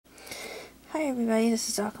Hi everybody, this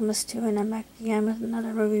is Alchemist2 and I'm back again with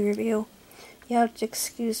another movie review. You have to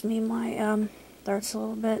excuse me, my throat's a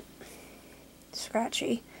little bit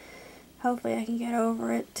scratchy. Hopefully I can get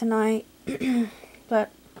over it tonight.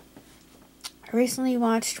 But I recently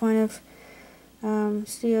watched one of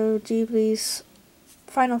Studio Ghibli's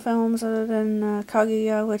final films other than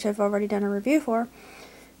Kaguya, which I've already done a review for.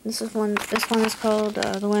 This one is called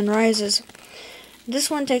The Wind Rises.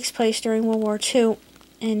 This one takes place during World War II,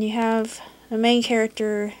 and you have the main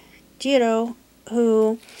character, Jiro,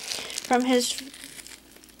 who, from his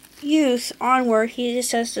youth onward, he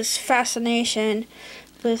just has this fascination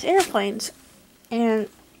with airplanes, and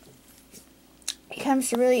he comes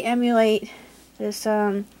to really emulate this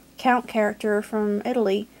Count character from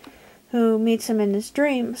Italy, who meets him in his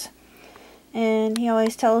dreams, and he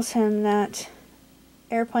always tells him that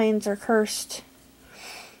airplanes are cursed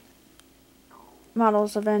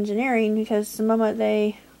models of engineering because the moment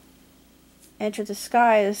they enter the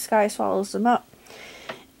sky swallows them up.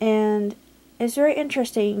 And it's very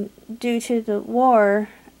interesting, due to the war,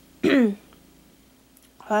 a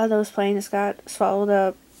lot of those planes got swallowed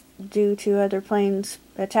up due to other planes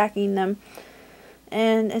attacking them.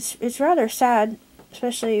 And it's rather sad,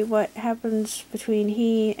 especially what happens between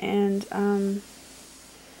he and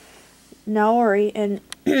Naori. And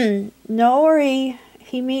Naori,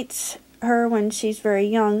 he meets her when she's very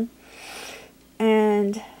young,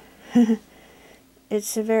 and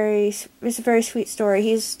it's a very sweet story.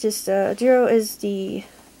 He's just Jiro is the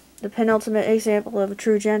penultimate example of a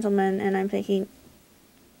true gentleman, and I'm thinking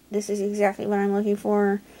this is exactly what I'm looking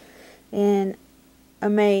for in a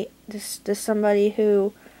mate. Just somebody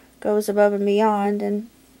who goes above and beyond and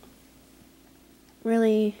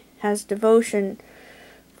really has devotion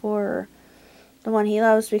for the one he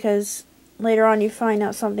loves, because later on you find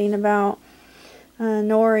out something about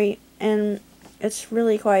Nori, and it's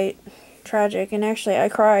really quite tragic. And actually I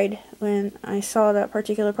cried when I saw that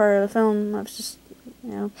particular part of the film. I was just,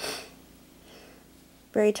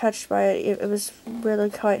 very touched by it. It was really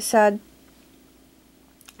quite sad.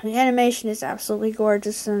 The animation is absolutely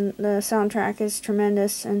gorgeous, and the soundtrack is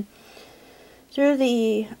tremendous. And through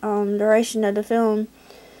the duration of the film,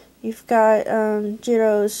 you've got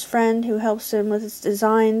Jiro's friend who helps him with his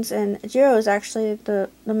designs, and Jiro is actually the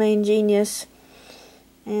main genius.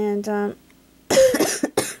 And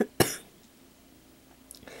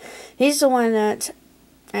he's the one that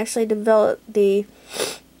actually developed the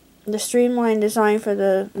streamlined design for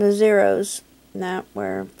the Zeros that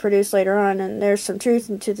were produced later on, and there's some truth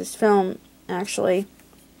into this film, actually.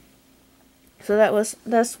 So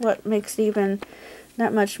that's what makes it even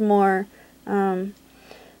that much more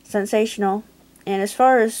sensational. And as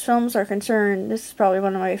far as films are concerned, this is probably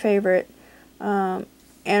one of my favorite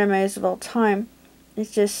animes of all time.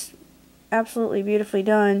 It's just absolutely beautifully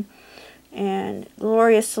done and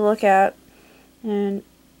glorious to look at, and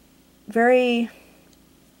very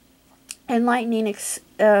enlightening,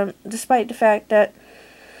 despite the fact that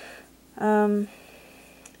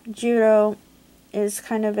Jiro is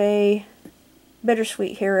kind of a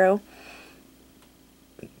bittersweet hero.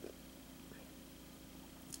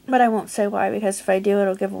 But I won't say why, because if I do,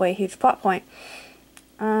 it'll give away a huge plot point.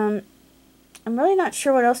 I'm really not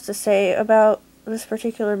sure what else to say about this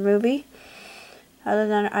particular movie, other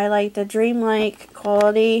than I like the dreamlike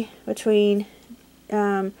quality between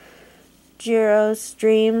Jiro's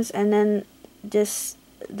dreams, and then just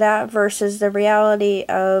that versus the reality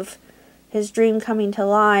of his dream coming to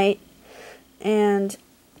light. And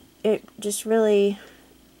it just really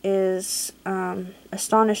is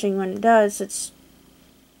astonishing when it does. It's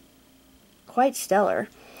quite stellar,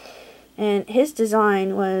 and his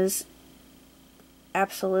design was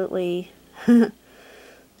absolutely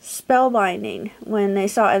spellbinding when they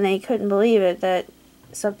saw it, and they couldn't believe it, that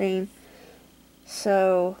something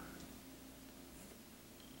so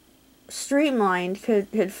streamlined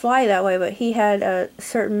could fly that way. But he had a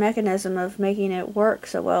certain mechanism of making it work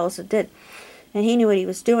so well as it did, and he knew what he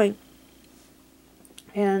was doing.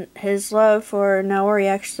 And his love for Naori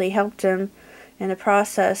actually helped him in the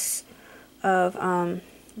process of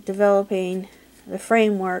developing the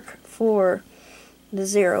framework for the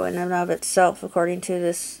Zero in and of itself, according to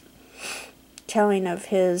this telling of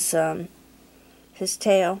his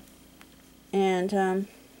tale. And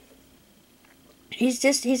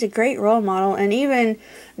he's a great role model, and even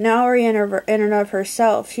Naori in and of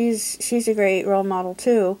herself, she's a great role model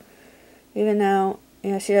too, even though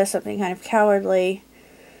she does something kind of cowardly.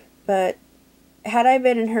 But had I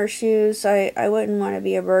been in her shoes, I wouldn't want to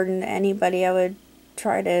be a burden to anybody. I would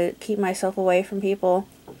try to keep myself away from people.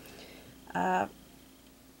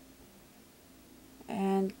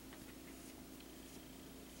 And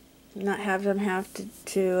not have them have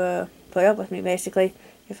to put up with me, basically,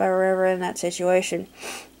 if I were ever in that situation.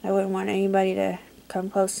 I wouldn't want anybody to come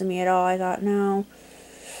close to me at all. I thought, no.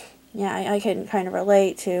 Yeah, I can kind of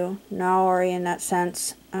relate to Naori in that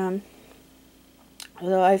sense.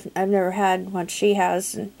 Although I've never had what she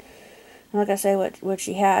has, and I'm not gonna say what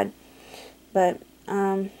she had, but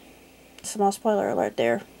small spoiler alert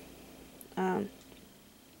there.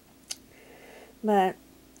 But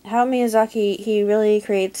how Miyazaki, he really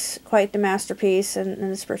creates quite the masterpiece in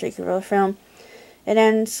this particular film. It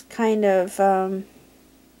ends kind of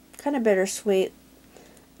bittersweet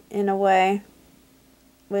in a way,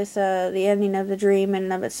 with the ending of the dream in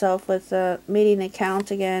and of itself, with meeting the Count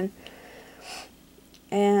again.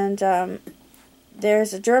 And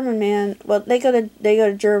there's a German man. Well, they go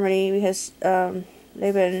to Germany because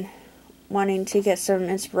they've been wanting to get some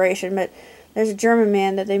inspiration. But there's a German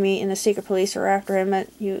man that they meet, and the secret police are after him. But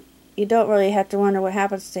you don't really have to wonder what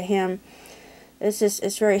happens to him.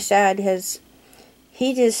 It's very sad because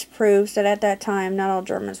he just proves that at that time not all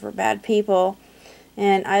Germans were bad people.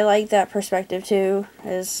 And I like that perspective too,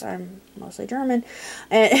 as I'm mostly German.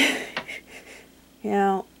 And you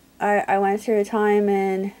know, I went through a time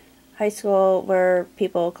in high school where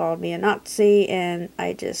people called me a Nazi, and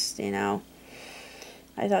I just, I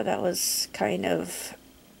thought that was kind of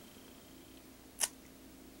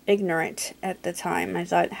ignorant at the time. I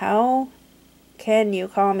thought, how can you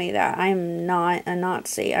call me that? I'm not a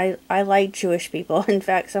Nazi. I like Jewish people. In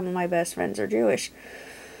fact, some of my best friends are Jewish.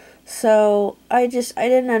 So I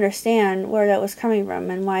didn't understand where that was coming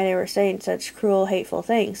from and why they were saying such cruel, hateful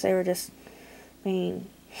things. They were just being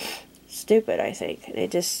stupid, I think. They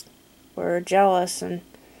just were jealous and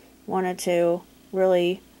wanted to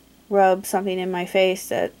really rub something in my face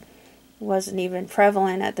that wasn't even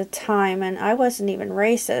prevalent at the time, and I wasn't even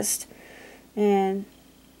racist. And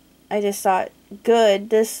I just thought, good,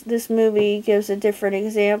 this movie gives a different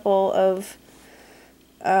example of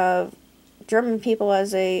German people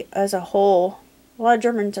as a whole. A lot of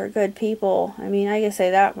Germans are good people. I mean, I can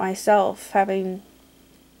say that myself, having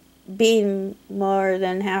been more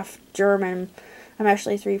than half German. I'm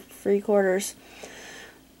actually three quarters.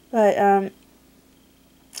 But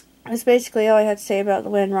that's basically all I had to say about The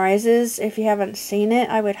Wind Rises. If you haven't seen it,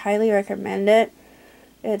 I would highly recommend it.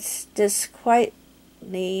 It's just quite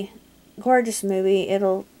the gorgeous movie.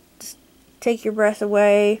 It'll just take your breath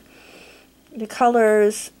away. The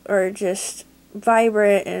colors are just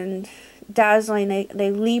vibrant and dazzling.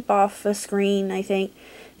 They leap off the screen, I think.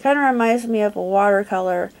 Kind of reminds me of a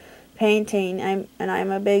watercolor painting.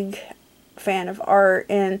 I'm a big fan of art,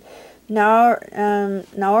 and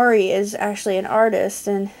Naori is actually an artist,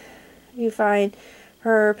 and you find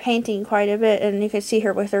her painting quite a bit, and you can see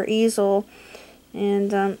her with her easel,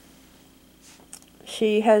 and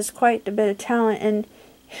she has quite a bit of talent. And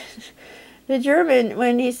the German,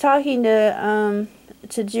 when he's talking to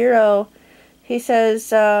Jiro, he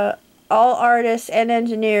says all artists and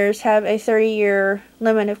engineers have a 30-year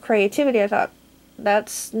limit of creativity. I thought,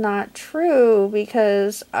 that's not true,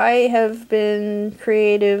 because I have been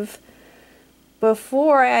creative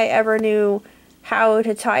before I ever knew how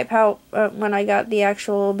to type, when I got the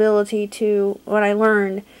actual ability to, when I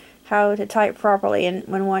learned how to type properly and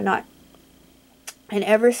whatnot. And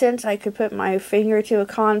ever since I could put my finger to a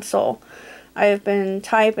console, I have been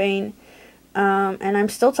typing, and I'm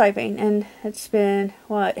still typing, and it's been,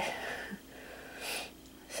 what,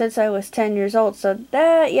 since I was 10 years old. So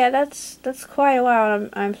that's quite a while.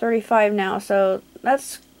 I'm 35 now, so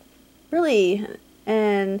that's really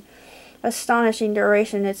an astonishing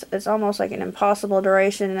duration. It's almost like an impossible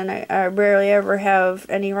duration, and I rarely ever have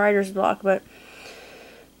any writer's block, but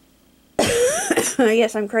I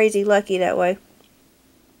guess I'm crazy lucky that way.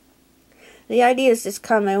 The ideas just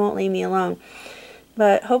come, they won't leave me alone.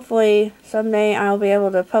 But hopefully someday I'll be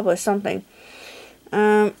able to publish something.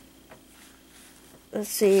 Let's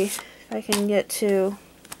see if I can get to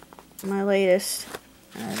my latest.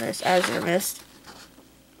 There's Azure Mist.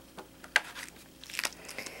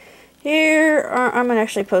 Here I'm going to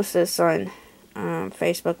actually post this on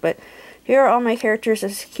Facebook, but here are all my characters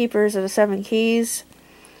as keepers of the 7 keys.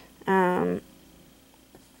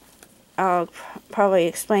 I'll probably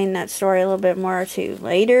explain that story a little bit more to you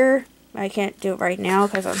later. I can't do it right now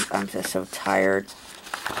because I'm just so tired.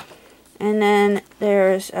 And then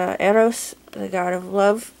there's Eros, the god of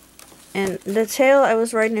love. And the tale I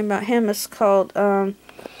was writing about him is called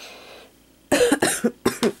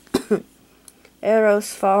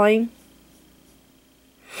Eros Falling.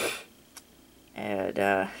 And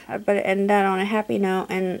I better end that on a happy note.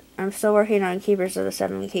 And I'm still working on Keepers of the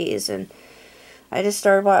 7 Keys. And I just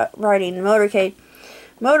started writing the motorcade.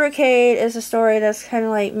 Motorcade is a story that's kind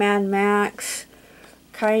of like Mad Max,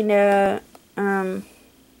 kind of,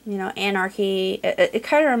 you know, anarchy. It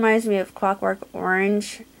kind of reminds me of Clockwork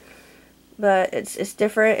Orange, but it's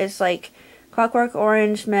different. It's like Clockwork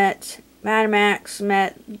Orange met Mad Max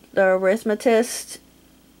met the Arithmetist,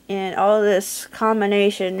 and all this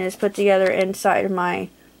combination is put together inside of my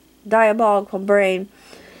diabolical brain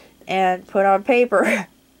and put on paper.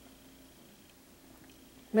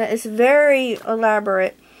 But it's very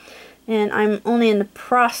elaborate, and I'm only in the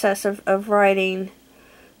process of writing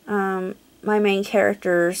my main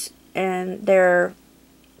characters and their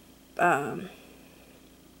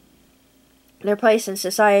place in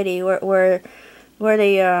society, where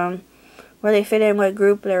they fit in, what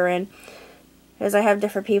group they're in. Because I have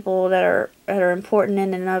different people that are important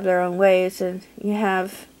in and of their own ways, and you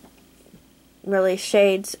have really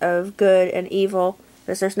shades of good and evil.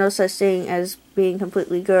 Because there's no such thing as being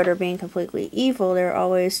completely good or being completely evil. There are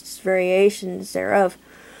always variations thereof.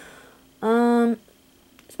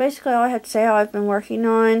 That's basically all I have to say. All I've been working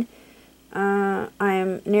on.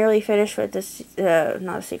 I'm nearly finished with this,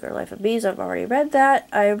 not A Secret Life of Bees. I've already read that.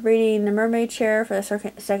 I'm reading The Mermaid Chair for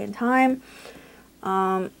the second time.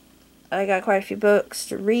 I got quite a few books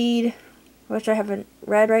to read, which I haven't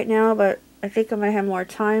read right now, but I think I'm going to have more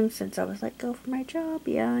time since I was let go from my job.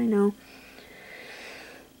 Yeah, I know.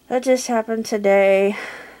 That just happened today,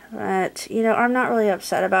 but, you know, I'm not really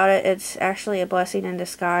upset about it. It's actually a blessing in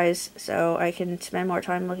disguise, so I can spend more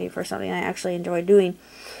time looking for something I actually enjoy doing.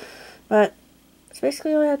 But that's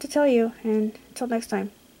basically all I have to tell you, and until next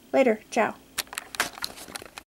time. Later. Ciao.